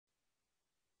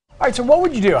All right, so what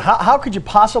would you do? How could you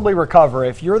possibly recover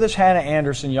if you're this Hannah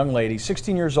Anderson young lady,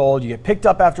 16 years old, you get picked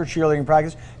up after cheerleading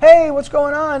practice, hey, what's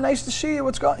going on? Nice to see you,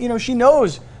 what's going on? You know, she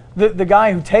knows the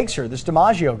guy who takes her, this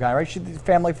DiMaggio guy, right? She's a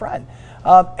family friend.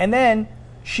 And then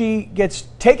she gets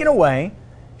taken away.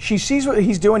 She sees what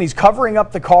he's doing. He's covering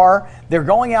up the car. They're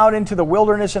going out into the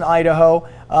wilderness in Idaho,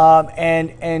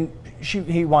 and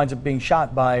he winds up being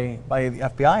shot by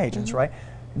the FBI agents, right?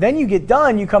 Then you get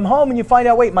done, you come home, and you find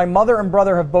out, wait, my mother and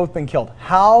brother have both been killed.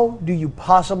 How do you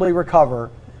possibly recover?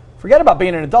 Forget about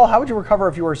being an adult. How would you recover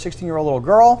if you were a 16-year-old little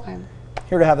girl? Okay.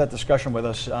 Here to have that discussion with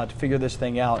us to figure this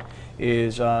thing out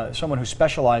is someone who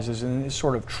specializes in this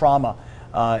sort of trauma.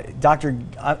 Doctor,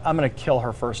 I'm going to kill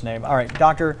her first name. All right,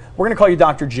 Doctor, we're going to call you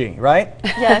Dr. G, right?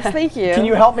 Yes, thank you. Can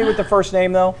you help me with the first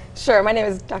name, though? Sure. My name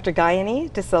is Dr. Gayani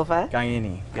DeSilva.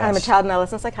 Gayani, yes. I'm a child and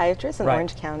adolescent psychiatrist in Right.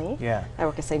 Orange County. Yeah. I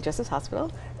work at St. Joseph's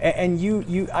Hospital. And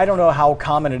you, I don't know how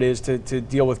common it is to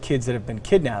deal with kids that have been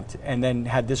kidnapped and then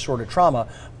had this sort of trauma,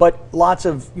 but lots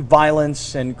of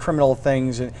violence and criminal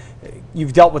things, and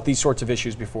you've dealt with these sorts of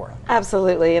issues before.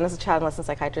 Absolutely, and as a child and adolescent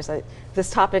psychiatrist, this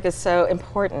topic is so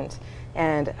important.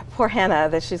 And poor Hannah,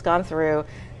 that she's gone through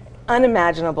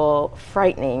unimaginable,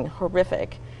 frightening,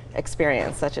 horrific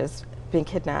experience, such as being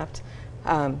kidnapped.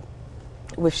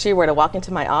 If she were to walk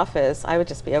into my office, I would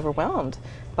just be overwhelmed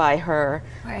by her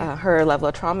her level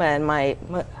of trauma. And my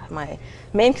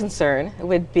main concern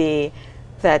would be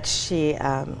that she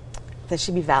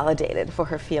be validated for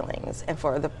her feelings and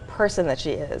for the person that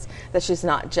she is, that she's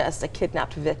not just a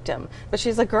kidnapped victim, but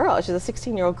she's a girl. She's a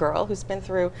 16-year-old girl who's been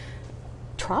through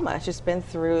trauma. She's been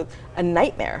through a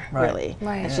nightmare, really.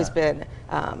 Right. And she's been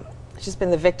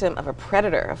the victim of a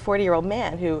predator, a 40-year-old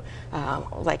man who,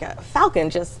 like a falcon,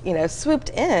 just swooped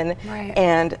in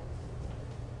and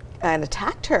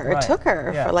attacked her, took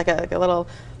her for like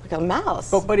a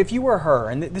mouse. But if you were her,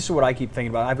 and this is what I keep thinking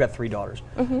about, I've got 3 daughters,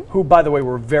 who, by the way,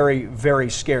 were very, very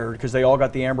scared because they all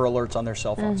got the Amber Alerts on their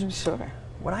cell phones. Sure.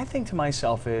 What I think to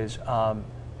myself is,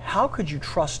 how could you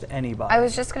trust anybody? I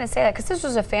was just going to say that because this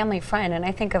was a family friend, and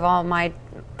I think of all my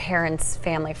parents'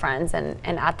 family friends, and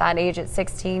at that age, at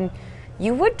 16,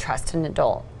 you would trust an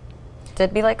adult. To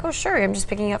be like, oh sure, I'm just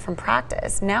picking you up from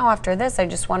practice. Now after this, I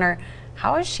just wonder,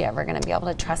 how is she ever going to be able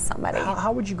to trust somebody?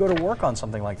 How would you go to work on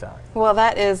something like that? Well,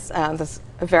 that is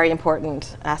a very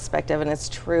important aspect of it, and it's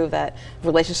true that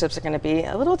relationships are going to be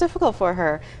a little difficult for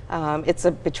her. It's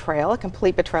a betrayal, a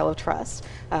complete betrayal of trust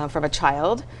from a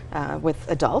child with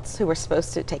adults who were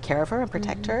supposed to take care of her and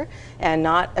protect her and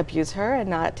not abuse her and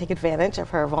not take advantage of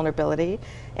her vulnerability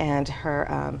and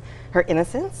her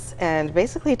innocence, and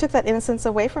basically took that innocence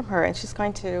away from her, and she's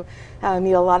going to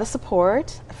need a lot of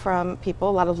support from people,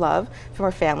 a lot of love from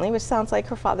her family, which sounds like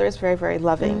her father is very, very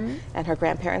loving, and her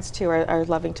grandparents too are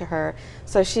loving to her.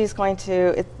 So she's going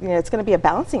to, it's going to be a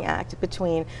balancing act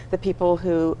between the people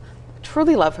who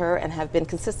truly love her and have been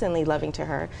consistently loving to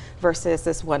her versus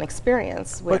this one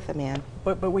experience with a man.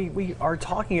 But we are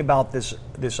talking about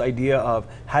this idea of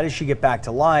how does she get back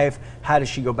to life, how does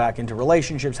she go back into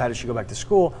relationships, how does she go back to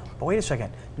school. But wait a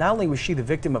second, not only was she the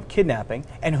victim of kidnapping,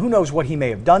 and who knows what he may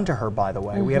have done to her, by the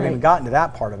way, we haven't even gotten to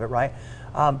that part of it, right?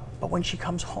 But when she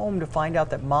comes home to find out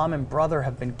that mom and brother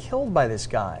have been killed by this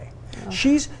guy,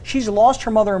 she's lost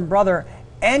her mother and brother,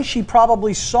 and she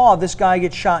probably saw this guy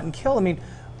get shot and killed. I mean,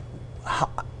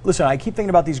 listen, I keep thinking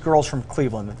about these girls from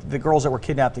Cleveland, the girls that were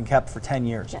kidnapped and kept for 10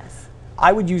 years. Yes.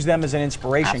 I would use them as an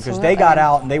inspiration because they got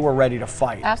out and they were ready to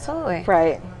fight. Absolutely.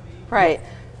 Right, right.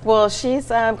 Well, she's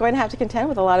going to have to contend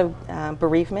with a lot of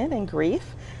bereavement and grief.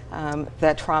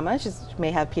 That trauma, she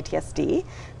may have PTSD,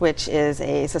 which is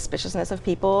a suspiciousness of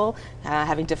people,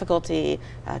 having difficulty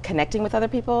connecting with other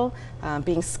people,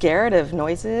 being scared of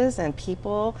noises and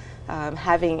people,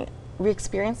 having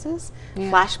re-experiences,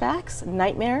 flashbacks,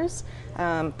 nightmares,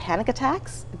 panic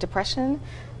attacks, depression.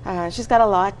 She's got a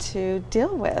lot to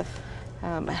deal with.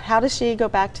 How does she go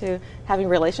back to having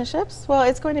relationships? Well,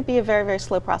 it's going to be a very, very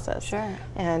slow process. Sure.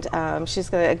 And she's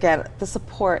going to, again, the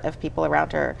support of people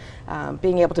around her,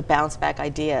 being able to bounce back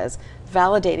ideas,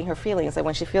 validating her feelings, that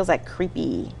when she feels that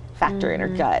creepy factor in her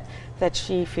gut, that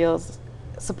she feels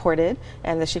supported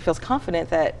and that she feels confident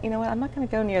that, you know what, I'm not going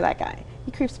to go near that guy.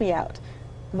 He creeps me out.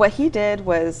 What he did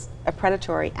was a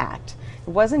predatory act. It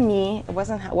wasn't me, it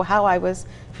wasn't how I was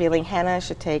feeling. Hannah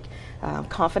should take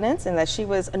confidence in that she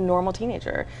was a normal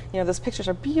teenager. You know, those pictures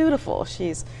are beautiful.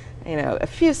 She's, you know,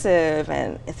 effusive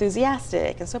and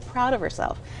enthusiastic and so proud of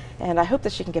herself. And I hope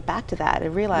that she can get back to that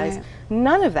and realize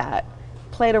none of that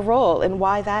played a role in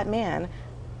why that man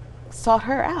sought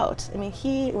her out. I mean,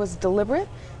 he was deliberate.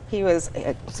 He was,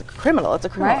 it's a criminal, it's a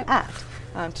criminal act.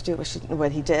 to do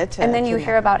what he did. And then you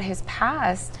hear about his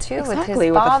past too,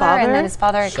 exactly, with his father, and then his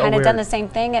father So kind of done weird. the same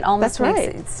thing. It almost That's makes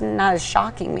right. it's not as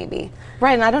shocking, maybe.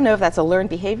 Right, and I don't know if that's a learned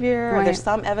behavior, or Right. there's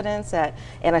some evidence that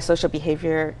antisocial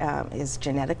behavior is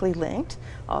genetically linked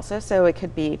also, so it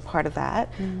could be part of that.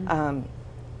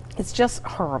 It's just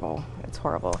horrible. It's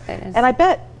horrible. It is. And I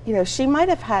bet, she might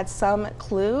have had some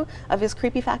clue of his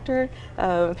creepy factor.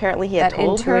 Apparently he had That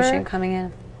told intuition her. coming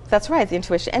in. That's right, the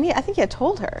intuition. And I think he had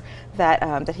told her that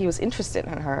that he was interested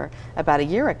in her about a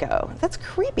year ago. That's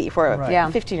creepy for a Right. Yeah.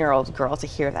 15-year-old girl to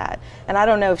hear that. And I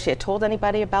don't know if she had told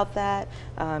anybody about that.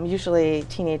 Usually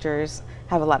teenagers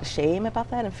have a lot of shame about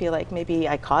that and feel like maybe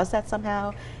I caused that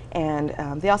somehow.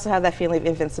 And they also have that feeling of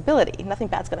invincibility. Nothing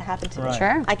bad's going to happen to me. Right.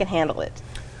 Sure. I can handle it.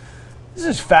 This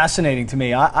is fascinating to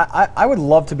me. I would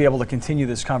love to be able to continue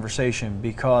this conversation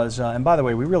because, and by the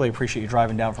way, we really appreciate you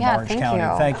driving down from Yeah, Orange thank County.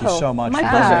 you. Thank you Oh, so much. my for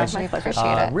pleasure. doing this. My pleasure.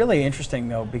 Appreciate it. Really interesting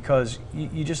though, because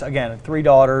you just, again, 3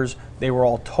 daughters, they were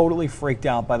all totally freaked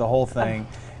out by the whole thing.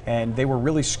 And they were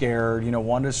really scared,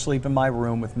 wanted to sleep in my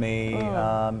room with me.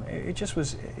 It's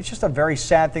just a very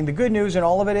sad thing. The good news in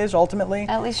all of it is ultimately,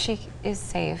 At least she is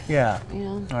safe. yeah. You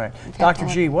know? All right. If you have Dr.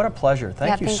 to G, what a pleasure. Thank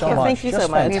Yeah, you thank so you. much. Thank you so Just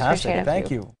much. We fantastic. appreciate it.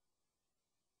 Thank you.